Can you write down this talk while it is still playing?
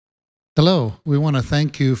Hello, we want to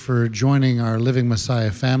thank you for joining our Living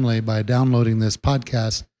Messiah family by downloading this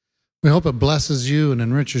podcast. We hope it blesses you and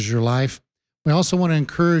enriches your life. We also want to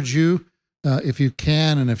encourage you, if you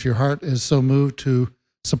can and if your heart is so moved, to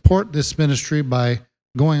support this ministry by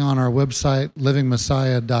going on our website,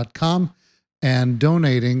 livingmessiah.com, and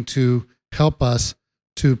donating to help us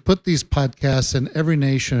to put these podcasts in every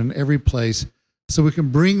nation, every place, so we can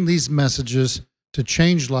bring these messages to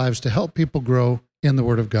change lives, to help people grow in the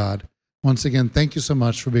Word of God. Once again, thank you so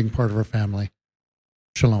much for being part of our family.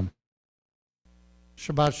 Shalom.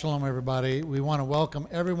 Shabbat shalom, everybody. We want to welcome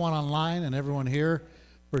everyone online and everyone here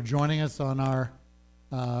for joining us on our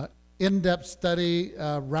in-depth study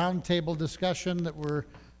roundtable discussion that we're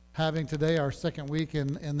having today, our second week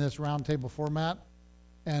in this roundtable format.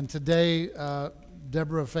 And today,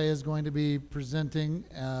 Debra is going to be presenting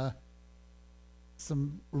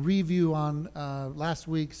some review on last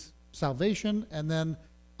week's salvation, and then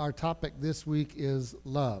our topic this week is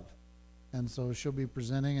love. And so she'll be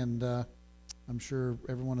presenting, and I'm sure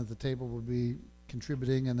everyone at the table will be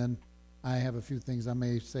contributing, and then I have a few things I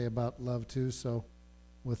may say about love too. So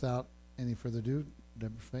without any further ado,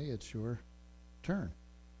 Debra Faye, it's your turn.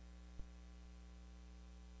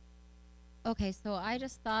 Okay, so I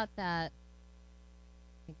just thought that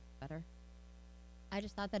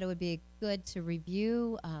it would be good to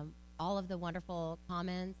review all of the wonderful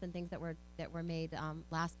comments and things that were made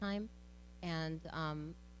last time, and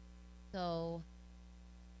so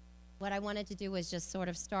what I wanted to do was just sort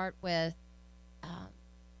of start with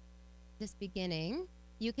this beginning.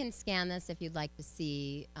 You can scan this if you'd like to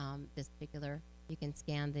see this particular. You can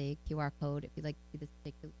scan the QR code if you'd like to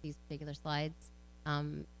see these particular slides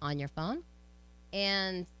on your phone.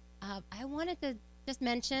 And I wanted to just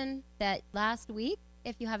mention that last week,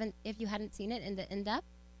 if you hadn't seen it in the in-depth,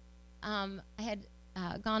 I had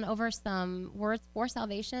gone over some words for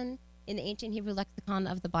salvation in the ancient Hebrew lexicon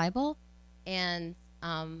of the Bible, and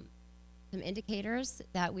some indicators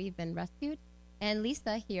that we've been rescued. And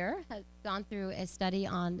Lisa here has gone through a study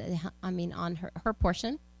on her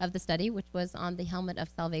portion of the study, which was on the helmet of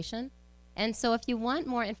salvation. And so if you want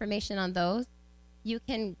more information on those, you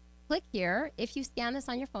can click here. If you scan this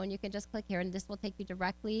on your phone, you can just click here, and this will take you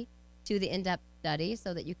directly to the in-depth study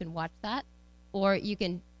so that you can watch that, or you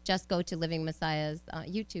can just go to Living Messiah's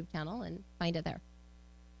YouTube channel and find it there.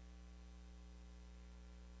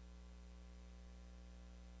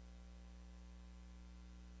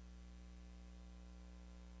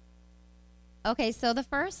 Okay, so the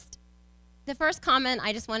first comment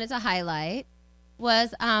I just wanted to highlight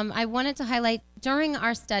was I wanted to highlight during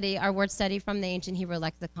our study, our word study from the ancient Hebrew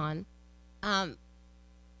lexicon. I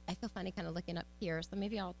feel funny kind of looking up here, so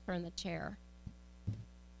maybe I'll turn the chair.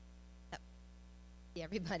 See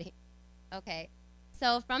everybody. Okay,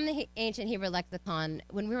 so from the ancient Hebrew lexicon,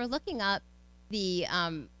 when we were looking up the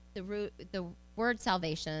word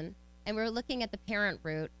salvation, and we were looking at the parent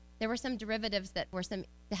root, there were some derivatives that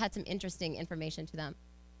had some interesting information to them,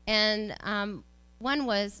 and one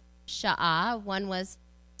was sha'ah, one was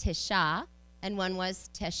tisha, and one was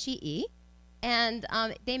teshi'i, and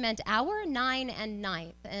they meant hour, 9, and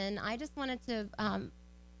 9th. And I just wanted to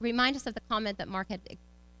remind us of the comment that Mark had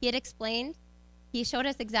explained. He showed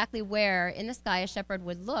us exactly where in the sky a shepherd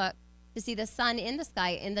would look to see the sun in the sky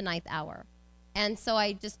in the 9th hour. And so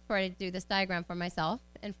I just tried to do this diagram for myself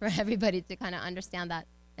and for everybody to kind of understand that.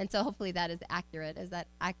 And so hopefully that is accurate. Is that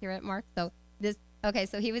accurate, Mark? So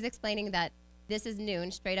so he was explaining that this is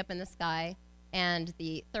noon straight up in the sky, and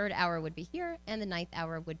the 3rd hour would be here, and the 9th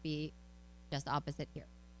hour would be just opposite here.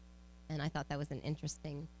 And I thought that was an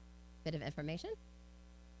interesting bit of information.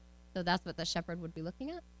 So that's what the shepherd would be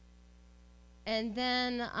looking at. And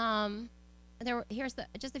then here's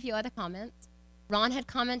just a few other comments. Ron had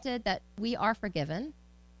commented that we are forgiven.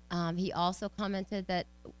 He also commented that,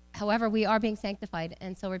 however, we are being sanctified,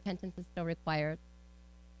 and so repentance is still required.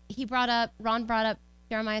 Ron brought up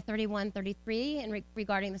Jeremiah 31:33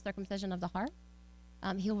 regarding the circumcision of the heart.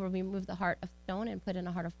 He will remove the heart of stone and put in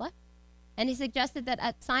a heart of flesh. And he suggested that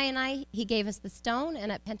at Sinai, he gave us the stone,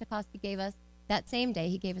 and at Pentecost, he gave us, that same day,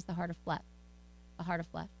 he gave us the heart of flesh, a heart of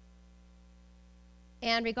flesh.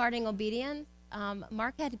 And regarding obedience,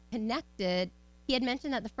 Mark had he had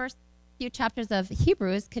mentioned that the first few chapters of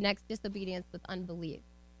Hebrews connects disobedience with unbelief.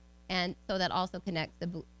 And so that also connects,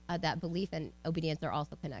 that belief and obedience are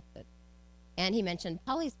also connected. And he mentioned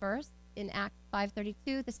Pauli's verse in Acts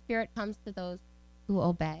 5:32, the Spirit comes to those who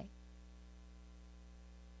obey.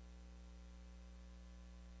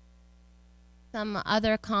 Some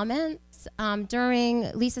other comments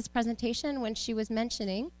during Lisa's presentation when she was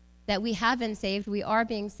mentioning that we have been saved, we are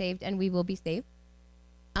being saved, and we will be saved.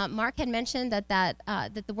 Mark had mentioned that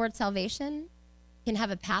the word salvation can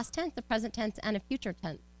have a past tense, a present tense, and a future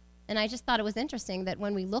tense. And I just thought it was interesting that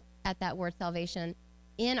when we look at that word salvation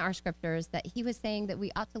in our scriptures, that he was saying that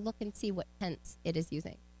we ought to look and see what tense it is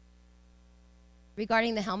using.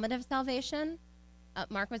 Regarding the helmet of salvation,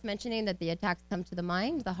 Mark was mentioning that the attacks come to the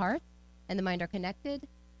mind, the heart, and the mind are connected.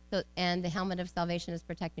 So, and the helmet of salvation is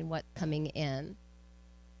protecting what's coming in.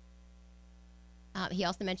 He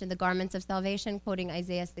also mentioned the garments of salvation, quoting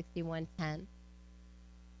Isaiah 61:10.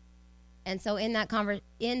 And so in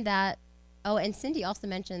that, oh, and Cindy also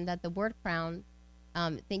mentioned that the word crown,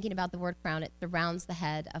 thinking about the word crown, it surrounds the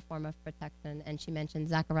head, a form of protection, and she mentioned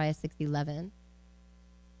Zechariah 6:11.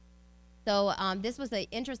 So this was an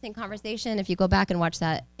interesting conversation. If you go back and watch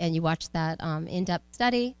that, and you watch that in-depth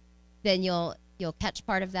study, then you'll catch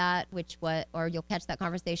part of that, or you'll catch that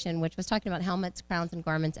conversation, which was talking about helmets, crowns, and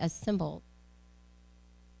garments as symbols.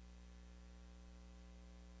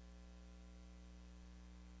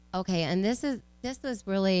 Okay, and this was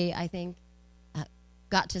really, I think,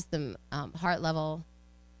 got to some heart level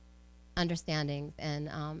understandings, and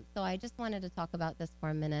so I just wanted to talk about this for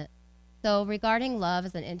a minute. So regarding love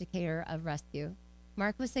as an indicator of rescue,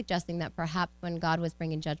 Mark was suggesting that perhaps when God was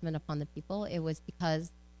bringing judgment upon the people, it was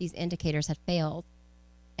because these indicators had failed.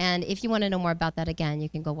 And if you want to know more about that, again, you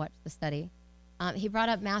can go watch the study. He brought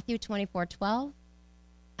up Matthew 24:12,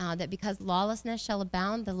 that because lawlessness shall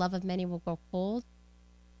abound, the love of many will grow cold.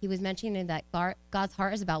 He was mentioning that God's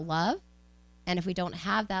heart is about love. And if we don't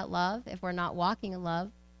have that love, if we're not walking in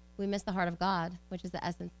love, we miss the heart of God, which is the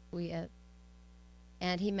essence of who he is.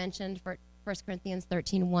 And he mentioned for 1 Corinthians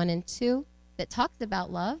 13:1 and 2, that talks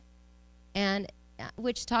about love, and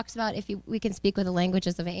which talks about we can speak with the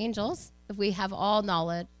languages of angels. If we have all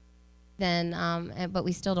knowledge, then but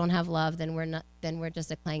we still don't have love, then we're just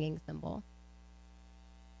a clanging cymbal.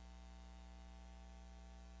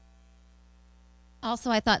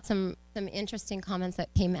 Also, I thought some interesting comments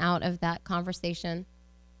that came out of that conversation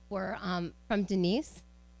were from Denise.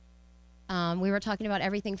 We were talking about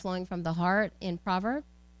everything flowing from the heart in Proverbs,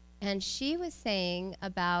 and she was saying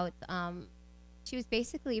about, she was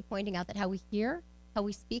basically pointing out that how we hear, how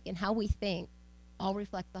we speak, and how we think all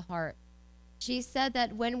reflect the heart. She said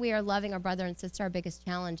that when we are loving our brother and sister, our biggest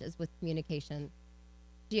challenge is with communication.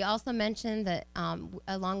 She also mentioned that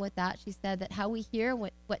along with that, she said that how we hear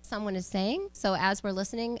what someone is saying, so as we're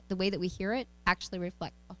listening, the way that we hear it actually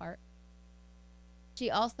reflects the heart. She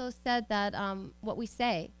also said that what we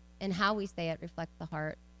say and how we say it reflects the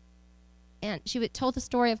heart. And she told the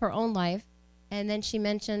story of her own life, and then she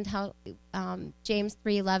mentioned how James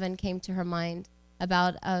 3:11 came to her mind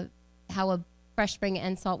about how a fresh spring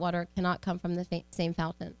and salt water cannot come from the same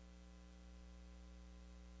fountain.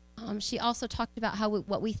 She also talked about how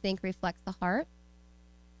what we think reflects the heart.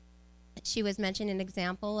 She was mentioning an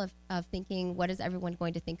example of thinking, what is everyone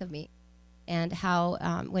going to think of me? And how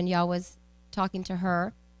when Yah was talking to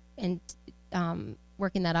her and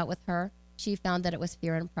working that out with her, she found that it was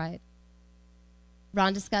fear and pride.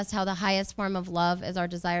 Ron discussed how the highest form of love is our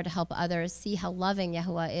desire to help others see how loving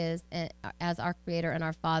Yahuwah is as our creator and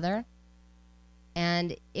our father.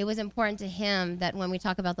 And it was important to him that when we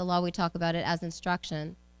talk about the law, we talk about it as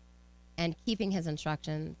instruction. And keeping his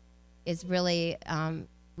instructions is really,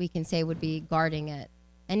 we can say, would be guarding it.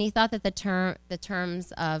 And he thought that the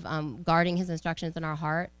terms of guarding his instructions in our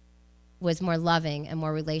heart was more loving and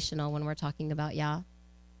more relational when we're talking about Yah.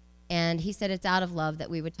 And he said it's out of love that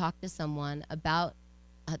we would talk to someone about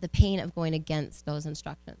the pain of going against those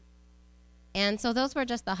instructions. And so those were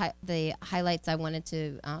just the highlights I wanted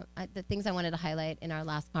to, the things I wanted to highlight in our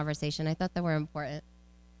last conversation. I thought they were important.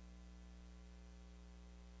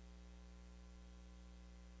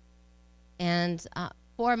 And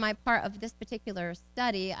for my part of this particular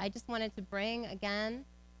study, I just wanted to bring, again,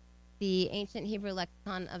 the ancient Hebrew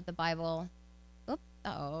lexicon of the Bible. Oops,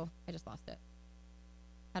 uh-oh, I just lost it.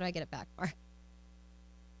 How do I get it back, Mark?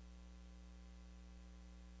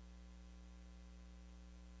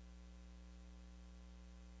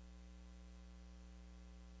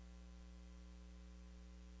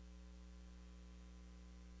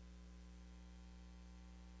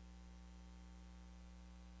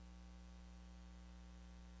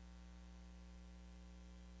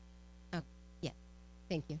 Oh, yeah,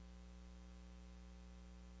 thank you.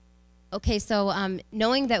 Okay, so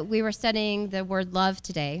knowing that we were studying the word love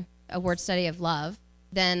today, a word study of love,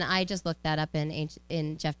 then I just looked that up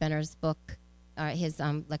in Jeff Benner's book, his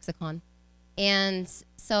lexicon. And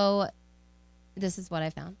so this is what I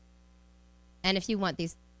found. And if you want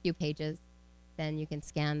these few pages, then you can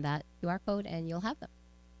scan that QR code and you'll have them.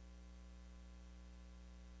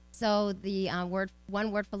 So the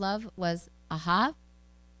one word for love was ahav,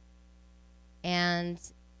 And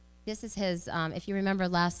this is his, if you remember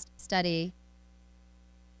last study,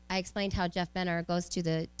 I explained how Jeff Benner goes to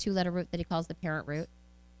the 2-letter root that he calls the parent root.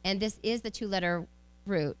 And this is the 2-letter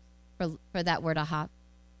root for that word ahav.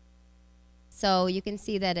 So you can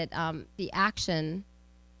see that the action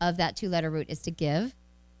of that 2-letter root is to give.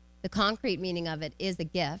 The concrete meaning of it is a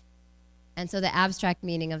gift. And so the abstract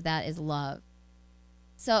meaning of that is love.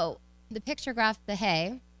 So the picture graph, the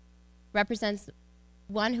hay, represents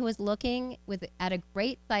one who is looking at a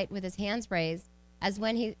great sight with his hands raised, as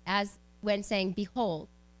when saying, behold.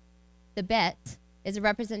 The bet is a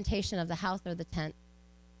representation of the house or the tent.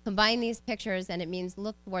 Combine these pictures and it means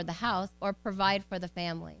look toward the house or provide for the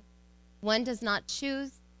family. One does not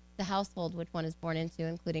choose the household which one is born into,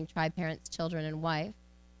 including tribe parents, children, and wife.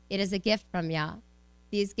 It is a gift from Yah.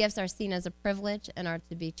 These gifts are seen as a privilege and are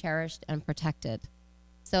to be cherished and protected.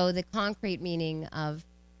 So the concrete meaning of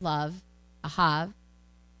love, ahav,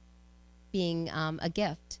 being a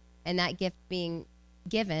gift, and that gift being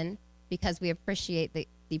given because we appreciate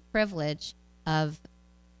the privilege of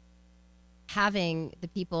having the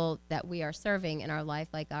people that we are serving in our life,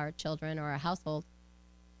 like our children or our household.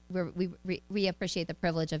 We appreciate the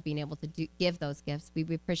privilege of being able to give those gifts. We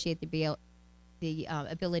appreciate the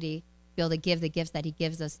ability to be able to give the gifts that he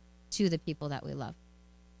gives us to the people that we love.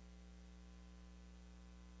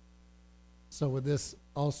 So would this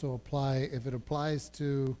also apply, if it applies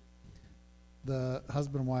to the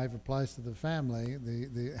husband and wife, applies to the family,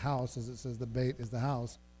 the house, as it says, the bait is the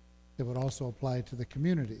house, it would also apply to the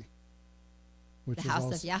community, which The is house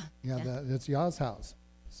also, of Yah. Yeah, that's Yah's house.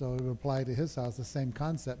 So it would apply to his house, the same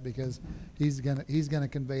concept, because he's gonna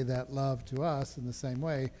convey that love to us in the same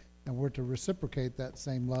way, and we're to reciprocate that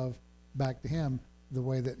same love back to him the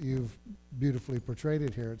way that you've beautifully portrayed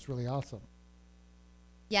it here. It's really awesome.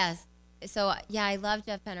 Yes. So, yeah, I love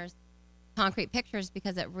Jeff Benner's concrete pictures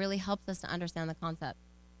because it really helps us to understand the concept.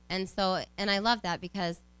 And so, and I love that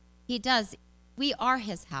because we are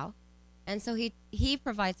his house. And so he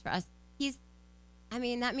provides for us.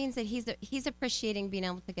 That means that he's appreciating being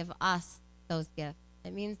able to give us those gifts.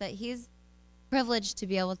 It means that he's privileged to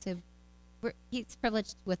be able to, he's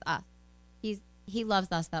privileged with us. He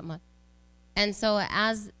loves us that much. And so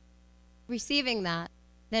as receiving that,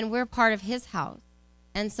 then we're part of his house.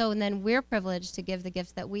 And so then we're privileged to give the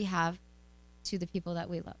gifts that we have to the people that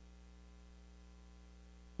we love.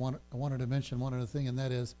 I wanted to mention one other thing, and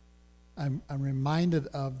that is I'm reminded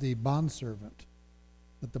of the bondservant,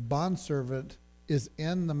 that the bondservant is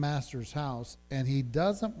in the master's house, and he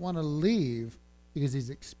doesn't want to leave because he's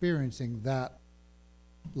experiencing that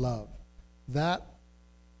love. That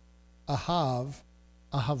ahava,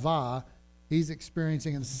 he's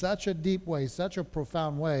experiencing in such a deep way, such a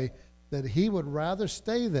profound way, that he would rather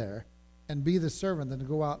stay there and be the servant than to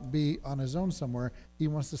go out and be on his own somewhere. He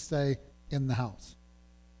wants to stay in the house.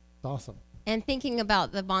 It's awesome. And thinking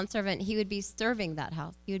about the bondservant, he would be serving that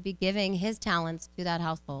house. He would be giving his talents to that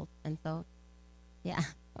household. And so, yeah,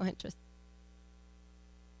 so interesting.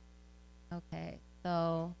 Okay,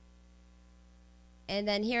 so, and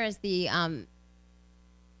then here is the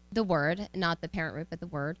word, not the parent root, but the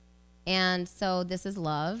word. And so this is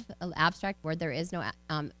love, an abstract word. There is no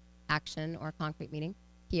action or concrete meaning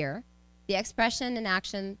here. The expression and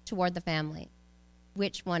action toward the family,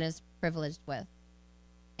 which one is privileged with.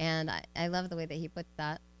 And I love the way that he puts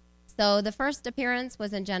that. So the first appearance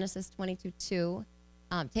was in Genesis 22:2.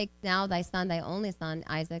 Take now thy son, thy only son,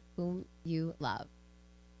 Isaac, whom you love.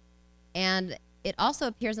 And it also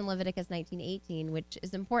appears in Leviticus 19:18, which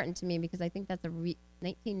is important to me because I think that's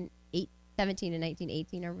 17 and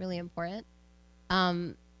 19:18 are really important.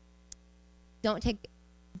 Don't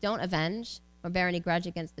avenge or bear any grudge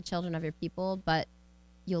against the children of your people, but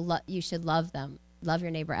you should love them. Love your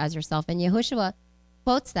neighbor as yourself. And Yahushua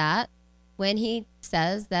quotes that when he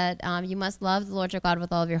says that you must love the Lord your God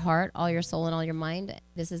with all of your heart, all your soul, and all your mind.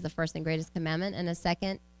 This is the first and greatest commandment. And the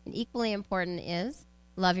second and equally important is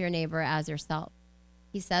love your neighbor as yourself.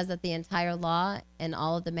 He says that the entire law and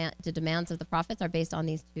all of the demands of the prophets are based on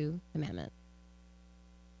these two commandments.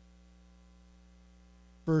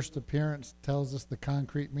 First appearance tells us the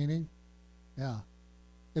concrete meaning. Yeah.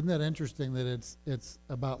 Isn't that interesting that it's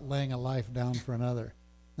about laying a life down for another?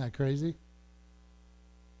 Isn't that crazy?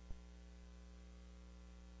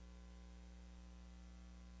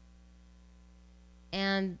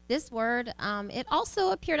 And this word, it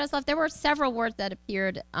also appeared as love. There were several words that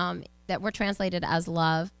appeared that were translated as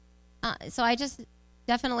love. So I just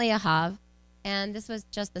definitely ahav. And this was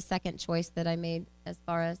just the second choice that I made as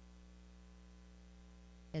far as,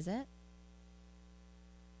 is it?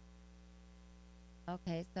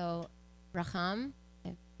 Okay, so racham,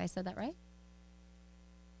 if I said that right.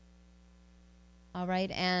 All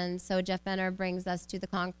right, and so Jeff Benner brings us to the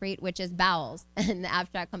concrete, which is bowels and the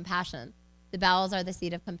abstract compassion. The bowels are the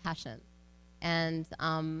seat of compassion. And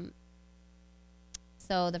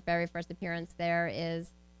so the very first appearance there is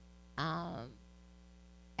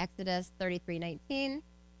Exodus 33:19,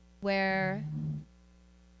 where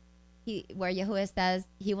Yahuwah says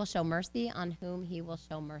he will show mercy on whom he will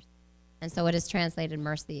show mercy. And so it is translated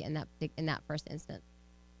mercy in that first instance.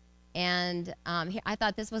 And I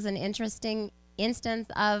thought this was an interesting instance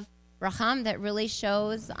of Raham that really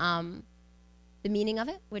shows the meaning of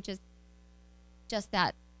it, which is just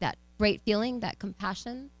that great feeling, that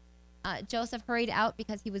compassion. Joseph hurried out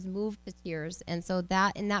because he was moved to tears, and so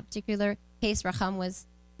that in that particular case, Raham was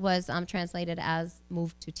translated as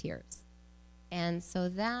moved to tears. And so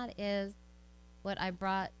that is what I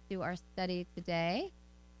brought to our study today,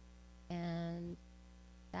 and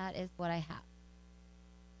that is what I have.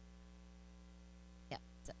 Yeah.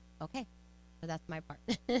 So, okay. So that's my part.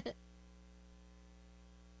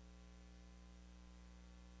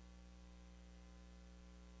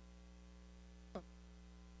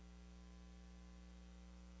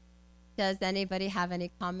 Does anybody have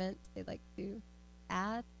any comments they'd like to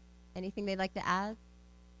add? Anything they'd like to add?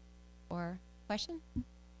 Or question?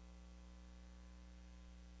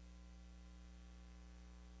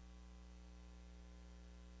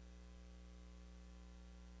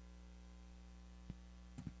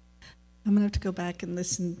 I'm going to have to go back and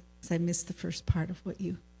listen because I missed the first part of what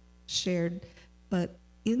you shared. But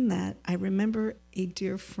in that, I remember a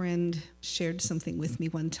dear friend shared something with me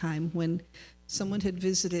one time when someone had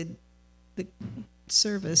visited the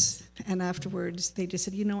service, and afterwards they just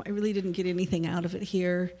said, you know, I really didn't get anything out of it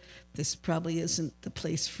here. This probably isn't the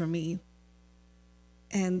place for me.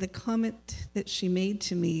 And the comment that she made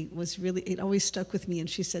to me was really, it always stuck with me. And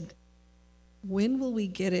she said, when will we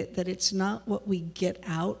get it that it's not what we get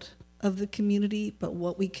out of the community, but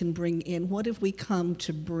what we can bring in? What have we come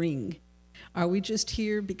to bring? Are we just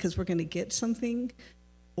here because we're going to get something?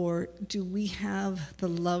 Or do we have the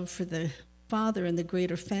love for the Father and the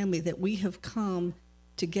greater family that we have come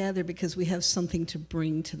together because we have something to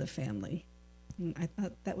bring to the family? And I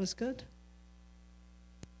thought that was good.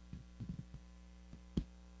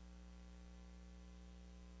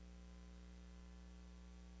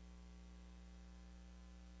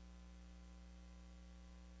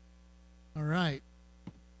 All right.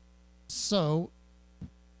 So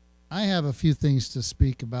I have a few things to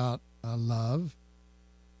speak about love,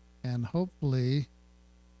 and hopefully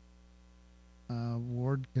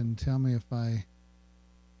Ward can tell me if I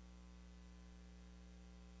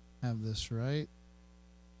have this right.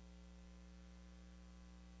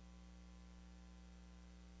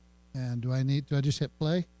 And do I just hit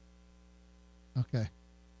play? Okay.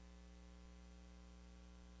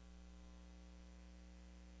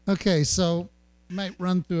 Okay, so I might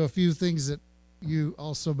run through a few things that you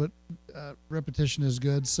also, but repetition is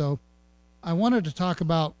good. So I wanted to talk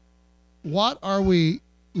about what are we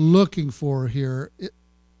looking for here.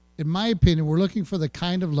 In my opinion, we're looking for the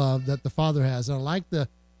kind of love that the Father has. And I like the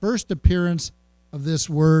first appearance of this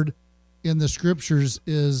word in the scriptures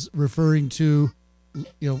is referring to,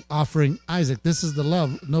 offering Isaac. This is the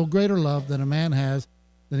love. No greater love than a man has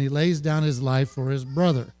than he lays down his life for his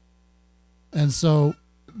brother. And so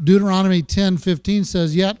Deuteronomy 10:15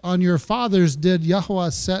 says, yet on your fathers did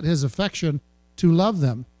Yahweh set his affection to love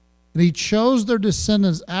them. And he chose their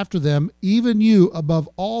descendants after them, even you above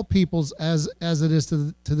all peoples, as it is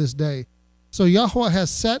to this day. So Yahweh has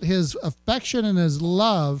set his affection and his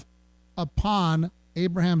love upon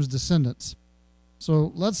Abraham's descendants.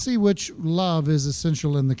 So let's see which love is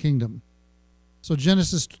essential in the kingdom. So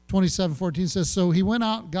Genesis 27:14 says, so he went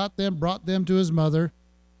out, got them, brought them to his mother.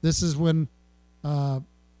 This is when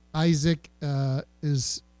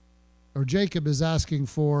Jacob is asking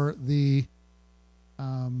for the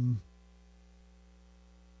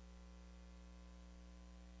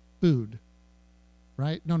food,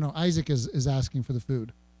 right? No, Isaac is asking for the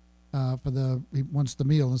food, he wants the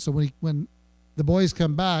meal. And so when the boys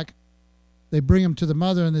come back, they bring him to the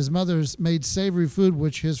mother, and his mother's made savory food,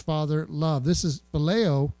 which his father loved. This is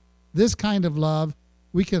phileo, this kind of love.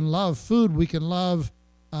 We can love food, we can love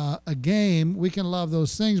a game, we can love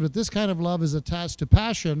those things, but this kind of love is attached to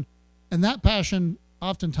passion, and that passion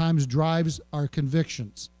oftentimes drives our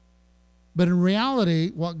convictions. But in reality,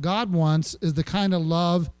 what God wants is the kind of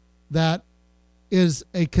love that is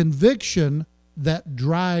a conviction that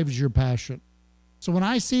drives your passion. So when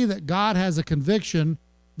I see that God has a conviction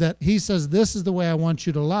that he says, this is the way I want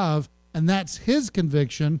you to love, and that's his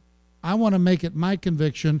conviction, I want to make it my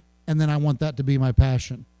conviction, and then I want that to be my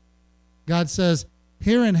passion. God says,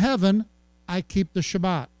 here in heaven, I keep the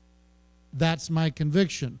Shabbat. that's my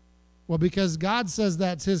conviction. Well, because God says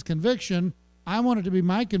that's his conviction, I want it to be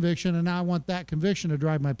my conviction, and now I want that conviction to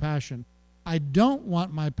drive my passion. I don't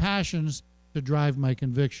want my passions to drive my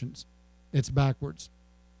convictions. It's backwards.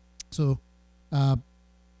 So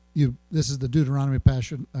this is the Deuteronomy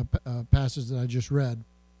passage that I just read.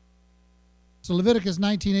 So Leviticus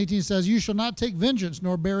 19:18 says, "You shall not take vengeance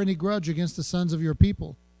nor bear any grudge against the sons of your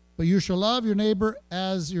people, but you shall love your neighbor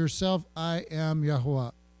as yourself. I am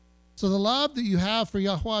Yahuwah." So the love that you have for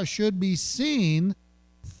Yahuwah should be seen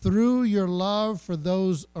through your love for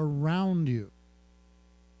those around you.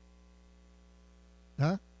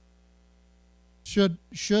 Huh?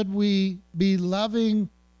 Should we be loving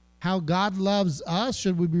how God loves us?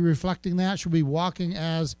 Should we be reflecting that? Should we be walking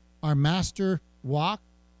as our master walked,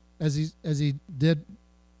 as he did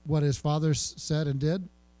what his father said and did?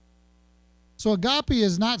 So agape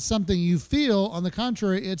is not something you feel. On the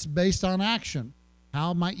contrary, it's based on action.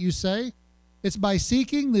 How might you say? It's by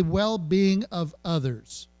seeking the well-being of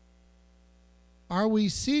others. Are we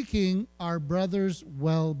seeking our brother's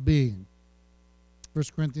well-being?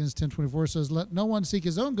 1 Corinthians 10:24 says, "Let no one seek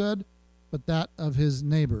his own good, but that of his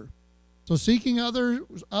neighbor." So seeking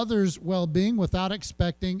others' well-being without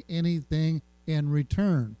expecting anything in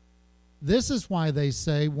return. This is why they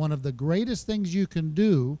say one of the greatest things you can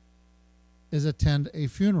do is attend a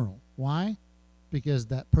funeral. Why? Because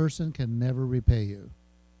that person can never repay you.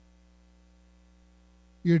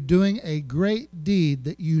 You're doing a great deed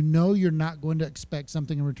that you know you're not going to expect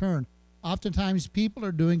something in return. Oftentimes people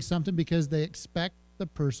are doing something because they expect the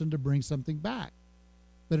person to bring something back.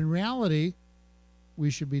 But in reality, we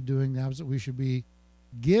should be doing the opposite. We should be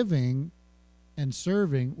giving and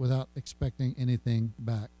serving without expecting anything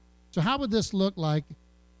back. So how would this look like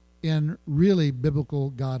in really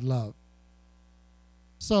biblical God love?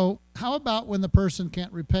 So how about when the person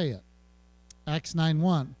can't repay it? Acts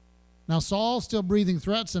 9:1. "Now Saul still breathing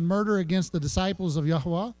threats and murder against the disciples of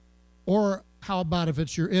Yahuwah?" Or how about if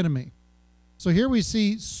it's your enemy? So here we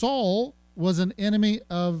see Saul was an enemy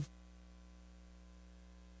of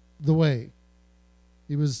the way.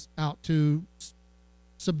 He was out to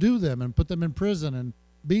subdue them and put them in prison and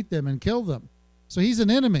beat them and kill them. So he's an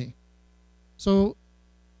enemy. So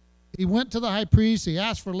he went to the high priest. He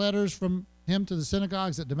asked for letters from him to the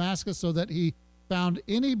synagogues at Damascus so that he found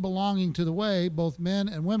any belonging to the way, both men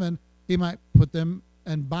and women, he might put them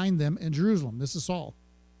and bind them in Jerusalem. This is Saul.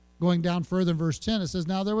 Going down further in verse 10, it says,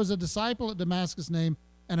 "Now there was a disciple at Damascus named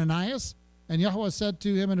Ananias, and Yahuwah said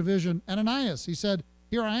to him in a vision, 'Ananias.' He said,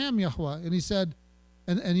 'Here I am, Yahuwah.' And he said,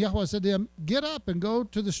 and Yahuwah said to him, 'Get up and go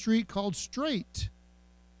to the street called Straight.'"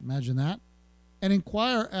 Imagine that. "And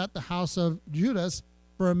inquire at the house of Judas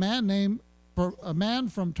for a man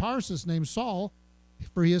from Tarsus named Saul,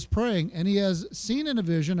 for he is praying, and he has seen in a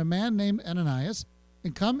vision a man named Ananias,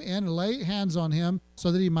 and come in and lay hands on him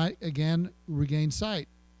so that he might again regain sight.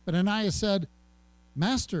 But Ananias said,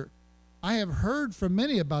 'Master, I have heard from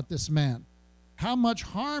many about this man, how much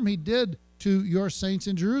harm he did to your saints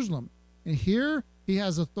in Jerusalem. And here he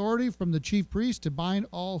has authority from the chief priest to bind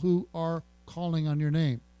all who are calling on your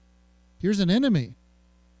name.'" Here's an enemy,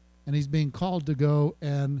 and he's being called to go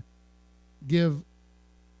and give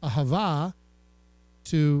a hava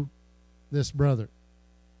to this brother.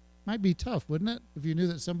 Might be tough, wouldn't it? If you knew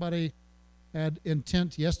that somebody had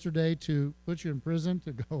intent yesterday to put you in prison,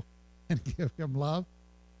 to go and give him love.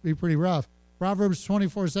 It'd be pretty rough. Proverbs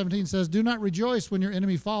 24:17 says, "Do not rejoice when your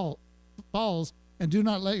enemy falls, and do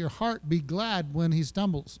not let your heart be glad when he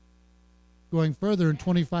stumbles." Going further in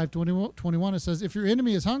 25:21, it says, "If your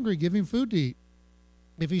enemy is hungry, give him food to eat.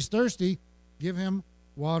 If he's thirsty, give him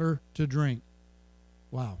water to drink."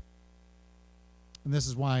 Wow. And this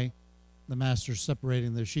is why the master's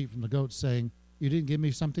separating the sheep from the goats, saying, "You didn't give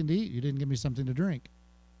me something to eat. You didn't give me something to drink."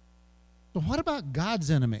 So what about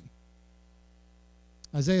God's enemy?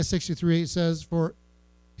 Isaiah 63:8 says, "For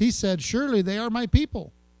he said, surely they are my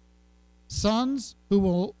people, sons who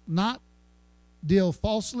will not deal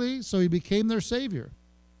falsely, so he became their savior.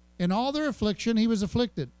 In all their affliction he was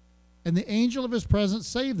afflicted, and the angel of his presence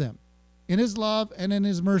saved them. In his love and in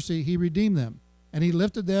his mercy he redeemed them, and he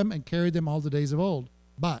lifted them and carried them all the days of old.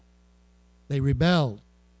 But they rebelled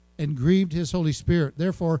and grieved his Holy Spirit.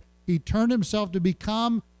 Therefore he turned himself to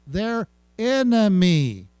become their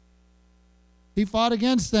enemy. He fought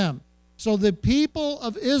against them. So the people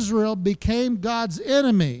of Israel became God's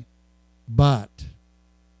enemy. But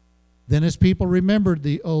then his people remembered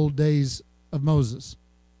the old days of Moses.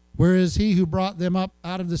 Where is he who brought them up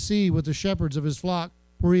out of the sea with the shepherds of his flock,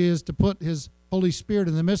 where he is to put his Holy Spirit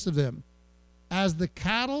in the midst of them? As the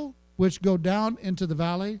cattle which go down into the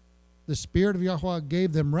valley, the Spirit of Yahweh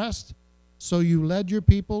gave them rest. So you led your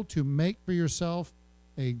people to make for yourself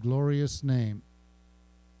a glorious name.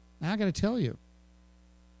 Now I got to tell you,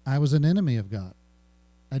 I was an enemy of God.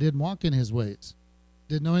 I didn't walk in his ways.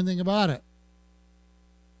 Didn't know anything about it.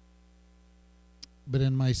 But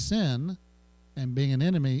in my sin and being an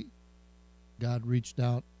enemy, God reached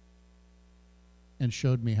out and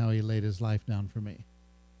showed me how he laid his life down for me.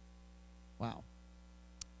 Wow.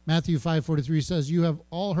 Matthew 5:43 says, you have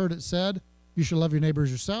all heard it said, you shall love your neighbor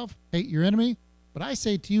as yourself, hate your enemy. But I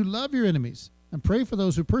say to you, love your enemies and pray for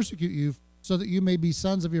those who persecute you, so that you may be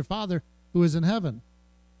sons of your Father who is in heaven.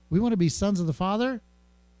 We want to be sons of the Father?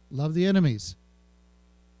 Love the enemies.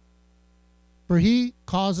 For he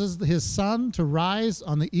causes his sun to rise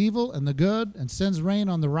on the evil and the good, and sends rain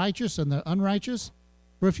on the righteous and the unrighteous.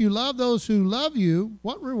 For if you love those who love you,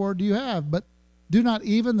 what reward do you have? But do not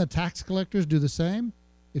even the tax collectors do the same?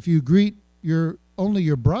 If you greet only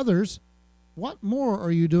your brothers, what more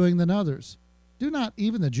are you doing than others? Do not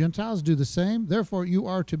even the Gentiles do the same? Therefore you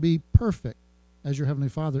are to be perfect, as your heavenly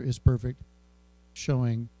Father is perfect,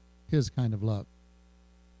 showing his kind of love.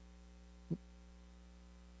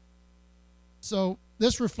 So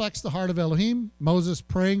this reflects the heart of Elohim. Moses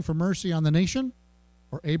praying for mercy on the nation,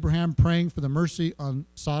 or Abraham praying for the mercy on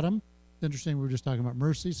Sodom. It's interesting, we were just talking about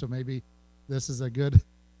mercy, so maybe this is a good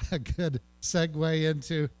segue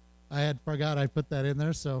into, I had forgot I put that in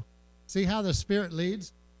there. So see how the Spirit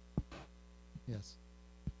leads? Yes.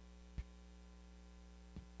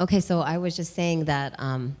 Okay, so I was just saying that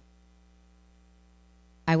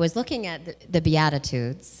I was looking at the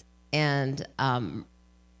Beatitudes, and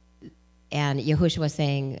Yahushua was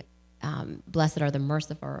saying, blessed are the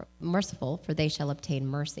merciful, for they shall obtain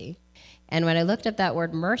mercy. And when I looked up that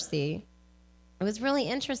word mercy, it was really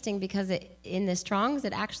interesting because in the Strong's,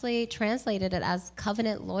 it actually translated it as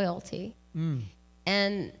covenant loyalty. Mm.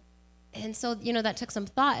 And so, that took some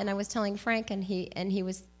thought, and I was telling Frank, and he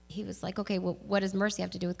was like, okay, well, what does mercy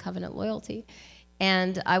have to do with covenant loyalty?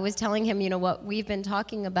 And I was telling him, what we've been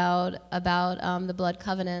talking about the blood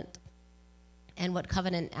covenant and what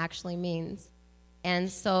covenant actually means. And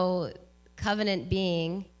so covenant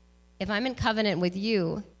being, if I'm in covenant with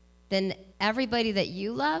you, then everybody that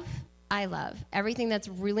you love, I love. Everything that's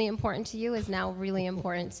really important to you is now really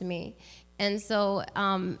important to me. And so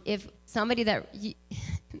if somebody that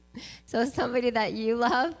you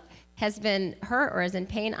love has been hurt or is in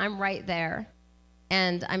pain, I'm right there.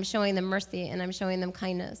 And I'm showing them mercy, and I'm showing them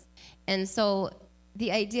kindness. And so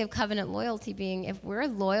the idea of covenant loyalty being, if we're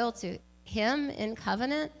loyal to him in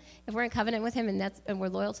covenant, if we're in covenant with him and we're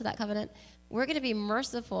loyal to that covenant, we're going to be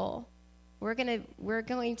merciful. We're going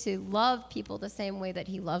to love people the same way that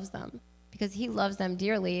he loves them, because he loves them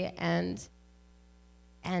dearly. And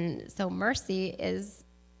so mercy is,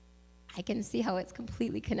 I can see how it's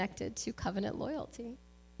completely connected to covenant loyalty.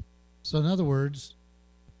 So in other words,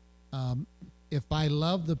 if I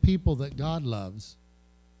love the people that God loves,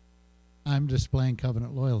 I'm displaying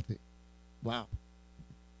covenant loyalty. Wow.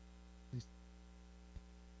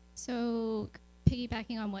 So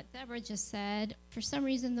piggybacking on what Debra just said, for some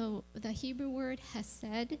reason the Hebrew word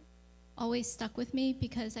hesed always stuck with me,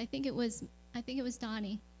 because I think it was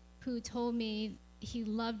Donnie who told me he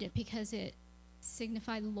loved it because it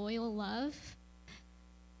signified loyal love,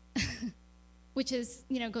 which is,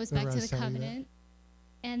 goes back to the covenant.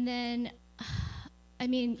 And then,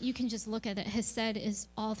 you can just look at it. Hesed is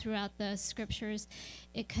all throughout the scriptures.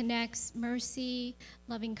 It connects mercy,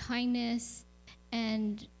 loving kindness,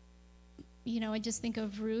 and I just think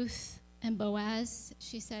of Ruth and Boaz.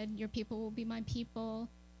 She said, your people will be my people.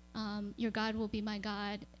 Your God will be my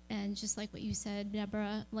God. And just like what you said,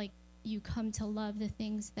 Debra, like you come to love the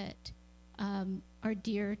things that are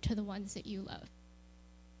dear to the ones that you love.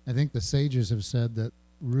 I think the sages have said that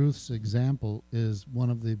Ruth's example is one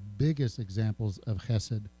of the biggest examples of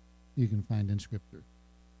chesed you can find in Scripture.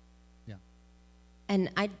 Yeah. And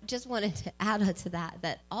I just wanted to add to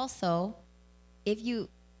that also,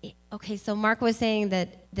 so Mark was saying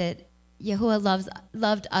that Yahuwah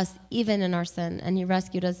loved us even in our sin, and he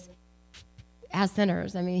rescued us as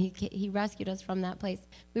sinners. He rescued us from that place.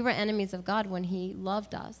 We were enemies of God when he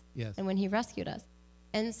loved us. Yes. And when he rescued us.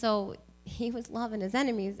 And so he was loving his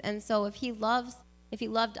enemies. And so if he loved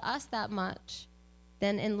us that much,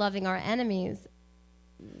 then in loving our enemies,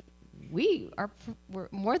 we're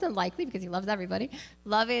more than likely, because he loves everybody,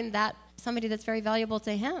 loving somebody that's very valuable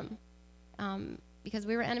to him. Because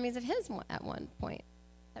we were enemies of his at one point.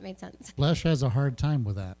 That made sense. Flesh has a hard time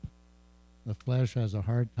with that. The flesh has a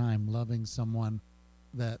hard time loving someone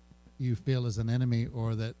that you feel is an enemy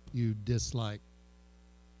or that you dislike.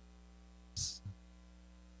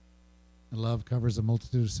 Love covers a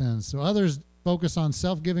multitude of sins. So others focus on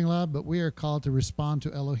self-giving love, but we are called to respond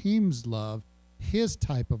to Elohim's love, his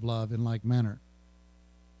type of love, in like manner.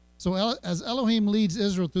 So as Elohim leads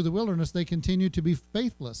Israel through the wilderness, they continue to be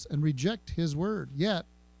faithless and reject his word. Yet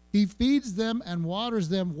he feeds them and waters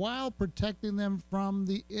them while protecting them from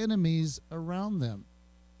the enemies around them.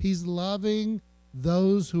 He's loving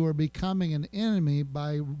those who are becoming an enemy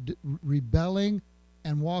by rebelling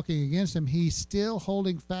and walking against him. He's still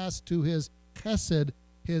holding fast to his chesed,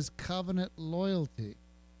 his covenant loyalty.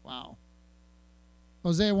 Wow.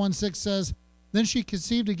 Hosea 1:6 says, then she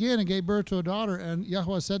conceived again and gave birth to a daughter, and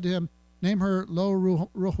Yahweh said to him, name her Lo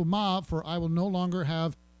Ruhumah, for I will no longer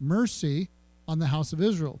have mercy on the house of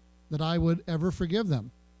Israel, that I would ever forgive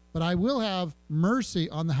them. But I will have mercy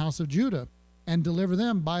on the house of Judah, and deliver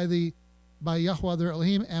them by Yahweh their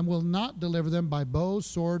Elohim, and will not deliver them by bow,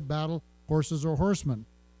 sword, battle, horses, or horsemen.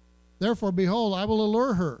 Therefore, behold, I will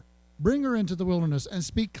allure her, bring her into the wilderness, and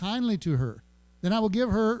speak kindly to her. Then I will give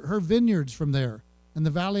her her vineyards from there, and the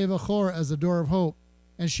valley of Achor as the door of hope.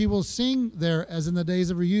 And she will sing there as in the days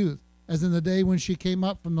of her youth, as in the day when she came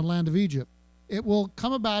up from the land of Egypt. It will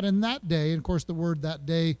come about in that day, and of course the word that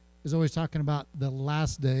day is always talking about the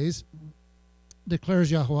last days, declares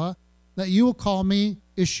Yahweh, that you will call me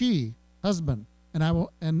Ishi, husband,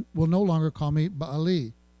 and will no longer call me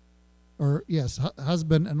Baali, or yes,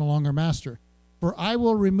 husband, and no longer master. For I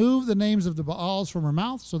will remove the names of the Baals from her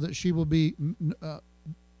mouth, so that she will be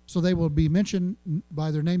so they will be mentioned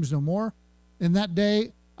by their names no more. In that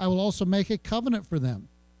day, I will also make a covenant for them.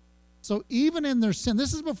 So even in their sin,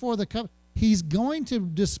 this is before the covenant, he's going to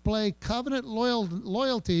display covenant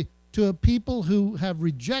loyalty to a people who have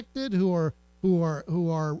rejected, who are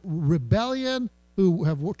rebellion, who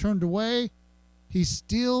have turned away. He's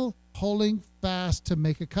still holding fast to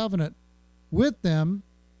make a covenant with them,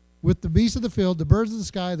 with the beasts of the field, the birds of the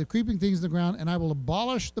sky, the creeping things of the ground, and I will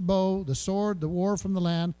abolish the bow, the sword, the war from the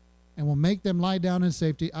land, and will make them lie down in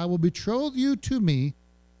safety. I will betroth you to me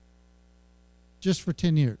just for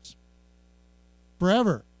 10 years.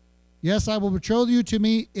 Forever. Yes, I will betroth you to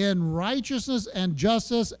me in righteousness and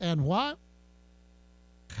justice and what?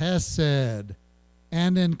 Chesed.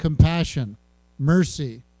 And in compassion,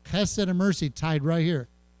 mercy. Chesed and mercy tied right here.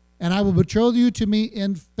 And I will betroth you to me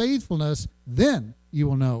in faithfulness. Then you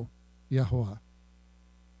will know Yahweh.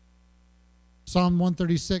 Psalm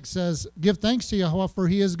 136 says, give thanks to Yahweh, for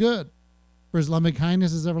he is good, for his loving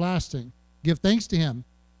kindness is everlasting. Give thanks to him,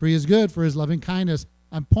 for he is good, for his loving kindness.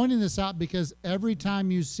 I'm pointing this out because every time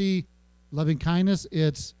you see loving kindness,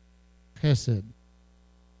 it's chesed.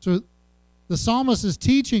 So the psalmist is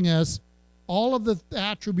teaching us all of the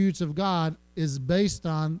attributes of God is based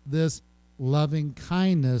on this loving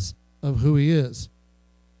kindness of who he is.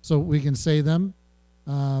 So we can say them.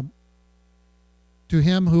 To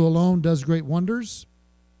him who alone does great wonders,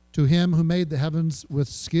 to him who made the heavens with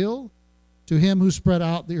skill, to him who spread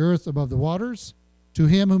out the earth above the waters, to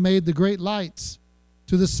him who made the great lights,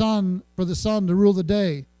 to the sun, for the sun to rule the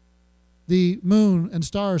day, the moon and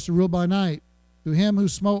stars to rule by night, to him who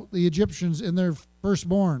smote the Egyptians in their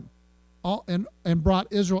firstborn, and brought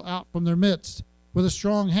Israel out from their midst with a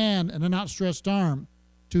strong hand and an outstretched arm,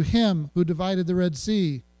 to him who divided the Red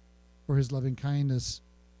Sea, for his loving kindness,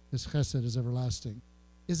 his chesed is everlasting.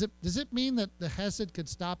 Does it mean that the chesed could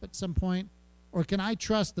stop at some point? Or can I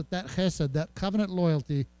trust that chesed, that covenant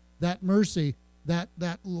loyalty, that mercy, that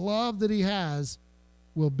love that he has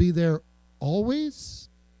will be there always?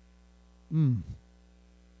 He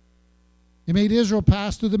made Israel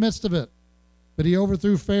pass through the midst of it, but he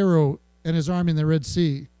overthrew Pharaoh and his army in the Red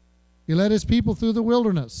Sea. He led his people through the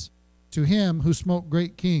wilderness, to him who smote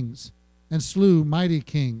great kings and slew mighty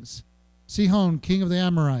kings, Sihon, king of the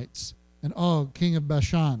Amorites, and Og, king of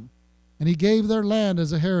Bashan. And he gave their land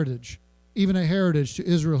as a heritage, even a heritage to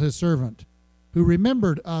Israel his servant, who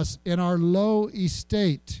remembered us in our low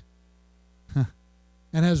estate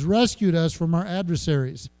and has rescued us from our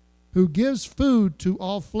adversaries, who gives food to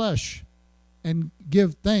all flesh, and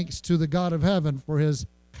give thanks to the God of heaven, for his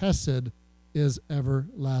chesed is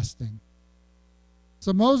everlasting.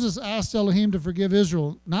 So Moses asked Elohim to forgive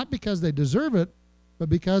Israel, not because they deserve it, but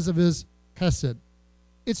because of his chesed.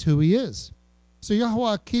 It's who he is. So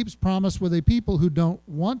Yahweh keeps promise with a people who don't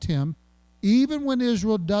want him, even when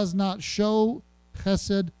Israel does not show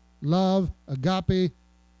chesed, love, agape,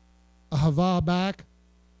 ahava back.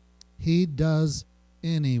 He does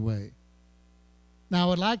anyway. Now, I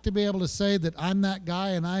would like to be able to say that I'm that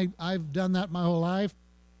guy and I've done that my whole life,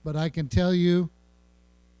 but I can tell you,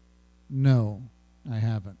 no, I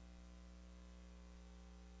haven't.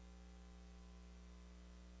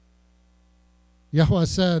 Yahweh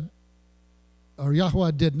said, or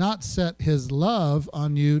Yahweh did not set his love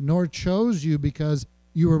on you, nor chose you because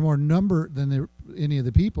you were more number than any of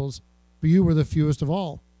the peoples, for you were the fewest of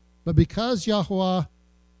all. But because Yahweh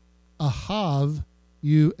ahav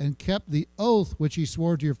you and kept the oath which he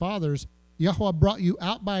swore to your fathers, Yahweh brought you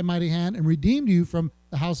out by a mighty hand and redeemed you from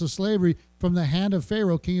the house of slavery, from the hand of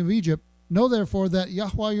Pharaoh, king of Egypt. Know therefore that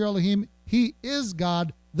Yahweh your Elohim, he is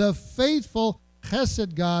God, the faithful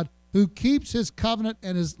chesed God, who keeps his covenant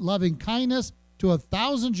and his loving kindness to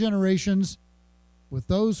 1,000 generations with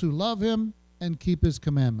those who love him and keep his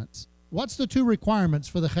commandments. What's the two requirements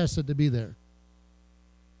for the chesed to be there?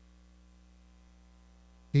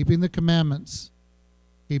 Keeping the commandments.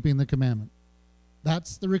 Keeping the commandment.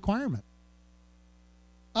 That's the requirement.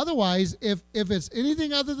 Otherwise, if it's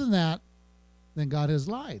anything other than that, then God has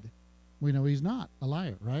lied. We know he's not a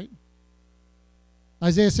liar, right?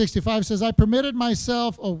 Isaiah 65 says, I permitted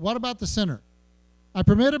myself, oh, what about the sinner? I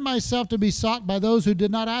permitted myself to be sought by those who did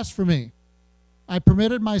not ask for me. I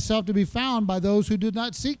permitted myself to be found by those who did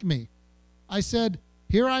not seek me. I said,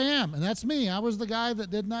 here I am. And that's me. I was the guy that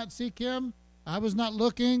did not seek him. I was not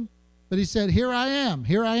looking. But he said, here I am,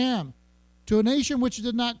 to a nation which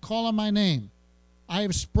did not call on my name. I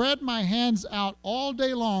have spread my hands out all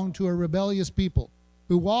day long to a rebellious people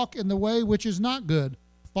who walk in the way which is not good,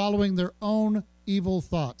 following their own evil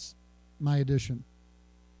thoughts. My addition.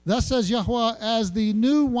 Thus says Yahweh, as the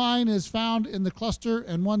new wine is found in the cluster,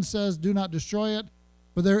 and one says, do not destroy it,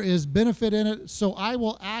 for there is benefit in it, so I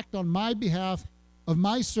will act on my behalf of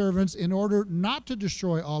my servants in order not to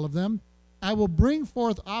destroy all of them. I will bring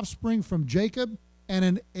forth offspring from Jacob and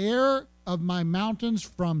an heir of my mountains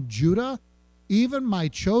from Judah. Even my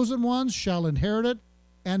chosen ones shall inherit it,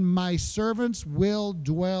 and my servants will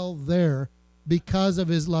dwell there because of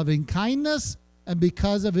his loving kindness and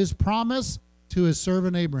because of his promise to his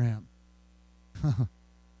servant Abraham.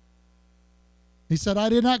 He said, I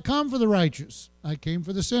did not come for the righteous. I came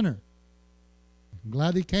for the sinner. I'm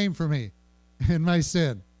glad he came for me in my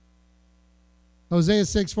sin. Hosea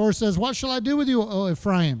 6:4 says, what shall I do with you, O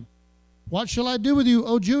Ephraim? What shall I do with you,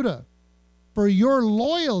 O Judah? For your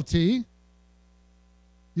loyalty,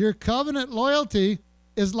 your covenant loyalty,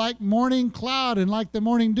 is like morning cloud and like the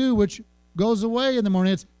morning dew, which goes away in the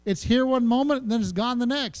morning. It's here one moment and then it's gone the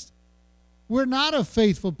next. We're not a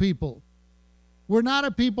faithful people. We're not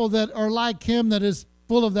a people that are like him, that is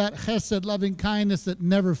full of that chesed, loving kindness that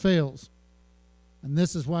never fails. And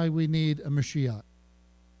this is why we need a Mashiach.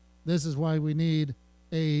 This is why we need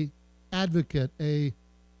a advocate, a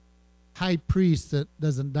high priest that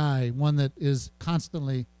doesn't die, one that is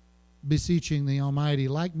constantly beseeching the Almighty,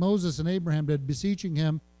 like Moses and Abraham did, beseeching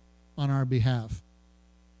him on our behalf.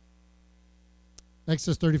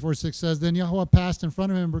 Exodus 34:6 says, then Yahweh passed in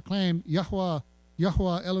front of him and proclaimed, Yahweh,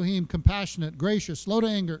 Yahweh Elohim, compassionate, gracious, slow to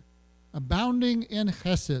anger, abounding in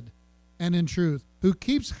chesed and in truth, who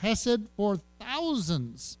keeps chesed for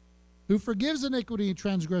thousands, who forgives iniquity,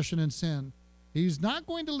 transgression, and sin. He's not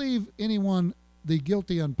going to leave anyone, the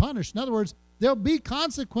guilty, unpunished. In other words, there'll be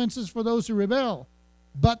consequences for those who rebel,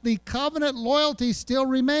 but the covenant loyalty still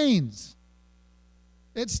remains.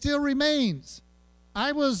 It still remains.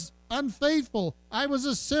 I was unfaithful. I was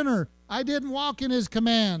a sinner. I didn't walk in his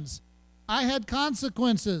commands. I had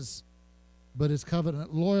consequences, but his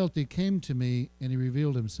covenant loyalty came to me and he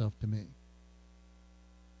revealed himself to me.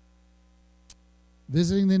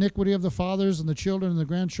 Visiting the iniquity of the fathers and the children and the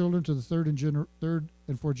grandchildren to the third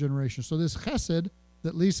and fourth generation. So this chesed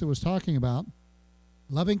that Lisa was talking about,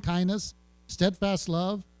 loving kindness, steadfast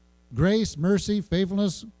love, grace, mercy,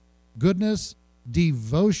 faithfulness, goodness,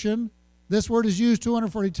 devotion. This word is used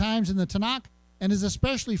 240 times in the Tanakh and is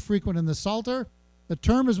especially frequent in the Psalter. The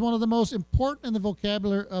term is one of the most important in the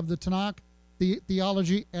vocabulary of the Tanakh,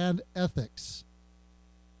 theology, and ethics.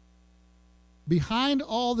 Behind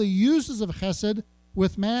all the uses of chesed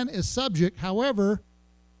with man is subject. However,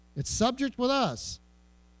 it's subject with us.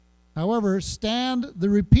 However, stand the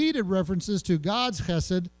repeated references to God's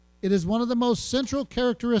chesed. It is one of the most central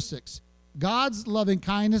characteristics. God's loving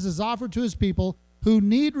kindness is offered to his people who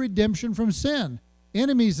need redemption from sin,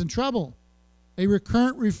 enemies, and trouble. A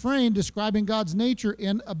recurrent refrain describing God's nature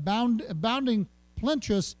in abounding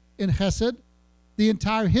plenteous in chesed. The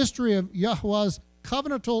entire history of Yahweh's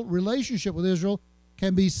covenantal relationship with Israel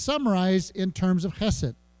can be summarized in terms of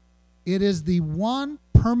chesed. It is the one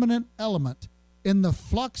permanent element in the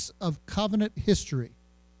flux of covenant history.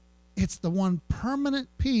 It's the one permanent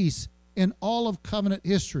piece in all of covenant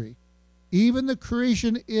history. Even the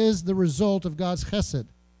creation is the result of God's chesed.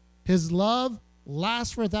 His love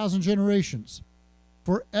lasts for 1,000 generations,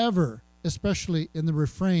 forever, especially in the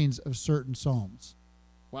refrains of certain psalms.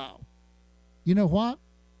 Wow. You know what?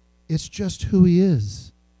 It's just who he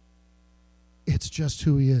is. It's just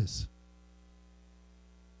who he is.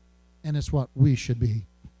 And it's what we should be.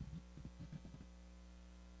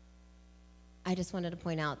 I just wanted to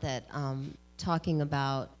point out that talking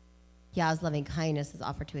about Yah's loving kindness is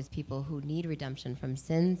offered to his people who need redemption from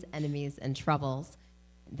sins, enemies, and troubles.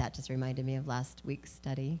 That just reminded me of last week's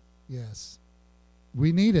study. Yes.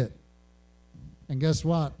 We need it. And guess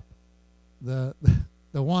what? The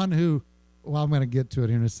one who, well, I'm going to get to it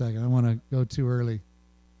here in a second. I want to go too early.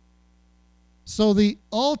 So the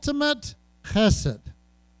ultimate chesed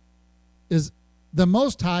is the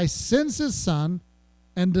Most High sends his Son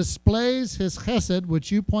and displays his chesed,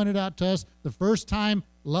 which you pointed out to us. The first time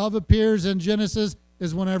love appears in Genesis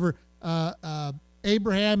is whenever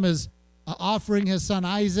Abraham is offering his son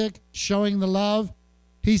Isaac, showing the love.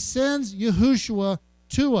 He sends Yahushua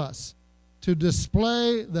to us to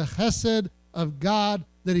display the chesed of God,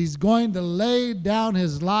 that he's going to lay down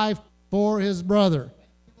his life for his brother,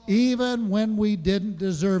 even when we didn't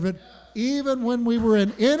deserve it, even when we were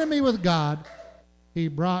an enemy with God. He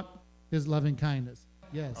brought his loving kindness.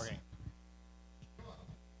 Yes. Okay.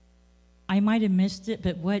 I might have missed it,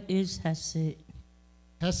 but what is Hesed?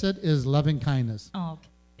 Hesed is loving kindness. Oh, okay.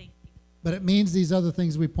 Thank you. But it means these other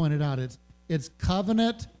things we pointed out. It's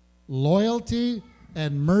covenant, loyalty,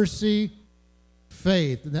 and mercy,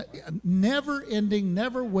 faith. Never ending,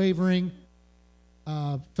 never wavering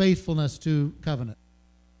faithfulness to covenant.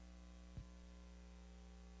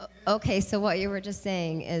 Okay, so what you were just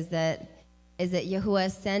saying is that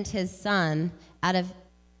Yahuwah sent his son out of,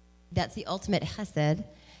 that's the ultimate chesed,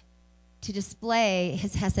 to display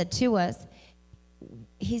his chesed to us.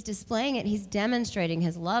 He's displaying it, he's demonstrating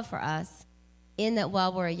his love for us in that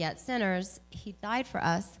while we're yet sinners, he died for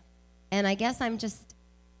us. And I guess I'm just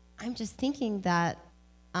thinking that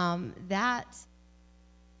that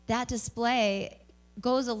display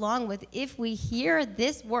goes along with, if we hear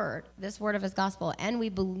this word of his gospel, and we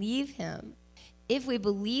believe him, if we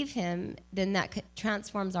believe him, then that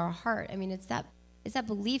transforms our heart. I mean, it's that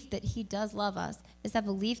belief that he does love us. It's that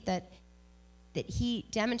belief that he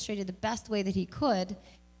demonstrated the best way that he could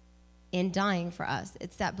in dying for us.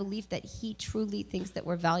 It's that belief that he truly thinks that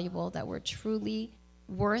we're valuable, that we're truly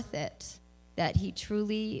worth it, that he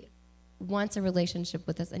truly wants a relationship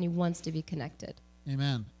with us, and he wants to be connected.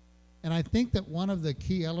 Amen. And I think that one of the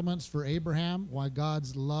key elements for Abraham, why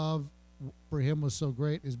God's love for him was so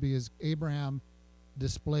great, is because Abraham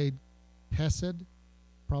displayed hesed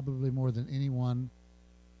probably more than anyone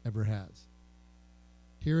ever has.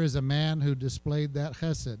 Here is a man who displayed that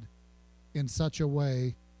chesed in such a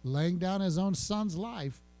way, laying down his own son's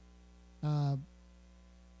life.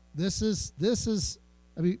 This is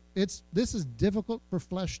difficult for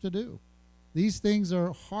flesh to do. These things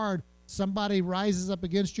are hard. Somebody rises up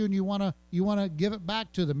against you, and you want to give it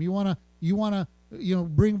back to them. You want to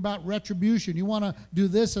bring about retribution. You want to do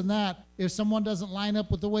this and that. If someone doesn't line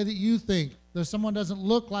up with the way that you think, if someone doesn't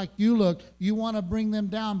look like you look, you want to bring them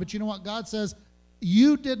down. But you know what God says?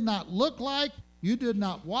 You did not look like, you did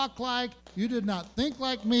not walk like, you did not think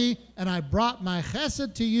like me, and I brought my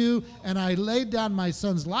chesed to you, and I laid down my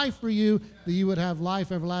son's life for you, that you would have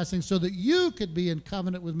life everlasting, so that you could be in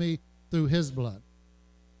covenant with me through his blood.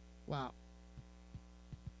 Wow.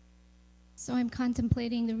 So I'm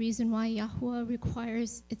contemplating the reason why Yahuwah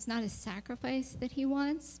requires, it's not a sacrifice that he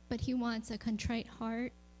wants, but he wants a contrite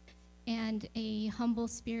heart and a humble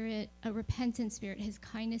spirit, a repentant spirit. His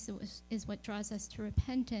kindness is what draws us to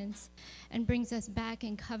repentance and brings us back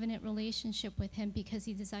in covenant relationship with him, because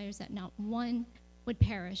he desires that not one would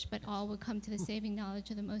perish, but all would come to the saving knowledge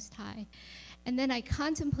of the Most High. And then I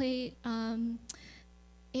contemplate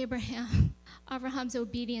Abraham's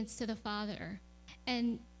obedience to the Father.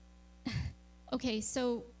 And okay,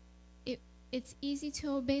 so it's easy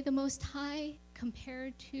to obey the Most High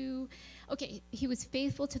compared to, okay, he was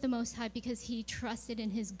faithful to the Most High because he trusted in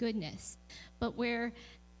his goodness. But where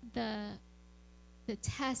the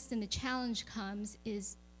test and the challenge comes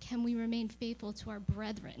is, can we remain faithful to our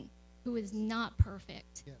brethren who is not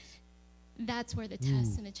perfect? Yes. That's where the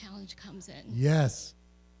test and the challenge comes in. Yes.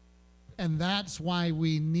 And that's why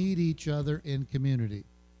we need each other in community.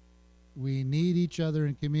 We need each other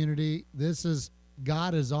in community.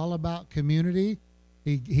 God is all about community.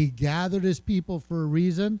 He gathered his people for a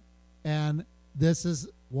reason, and this is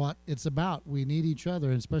what it's about. We need each other,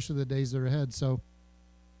 and especially the days that are ahead. So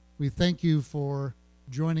we thank you for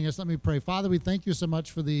joining us. Let me pray. Father, we thank you so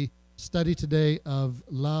much for the study today of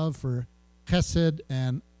love, for chesed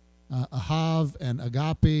and ahav and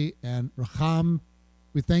agape and racham.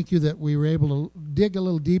 We thank you that we were able to dig a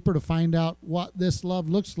little deeper to find out what this love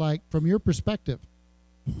looks like from your perspective.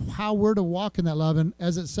 how we're to walk in that love. And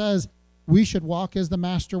as it says, we should walk as the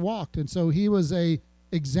Master walked. And so he was a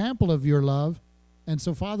example of your love. And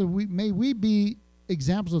so, Father, may we be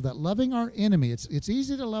examples of that, loving our enemy. It's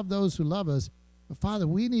easy to love those who love us, but Father,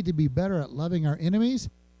 we need to be better at loving our enemies.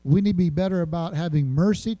 We need to be better about having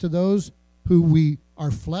mercy to those who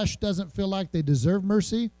our flesh doesn't feel like they deserve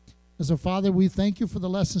mercy. And so, Father, we thank you for the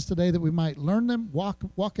lessons today, that we might learn them,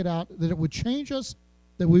 walk it out, that it would change us,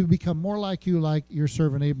 that we would become more like you, like your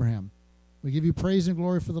servant Abraham. We give you praise and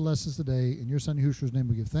glory for the lessons today. In your son Yahushua's name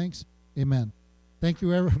we give thanks. Amen. Thank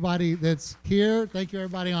you, everybody that's here. Thank you,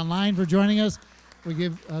 everybody online, for joining us. We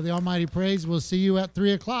give the Almighty praise. We'll see you at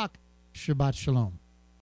 3 o'clock. Shabbat Shalom.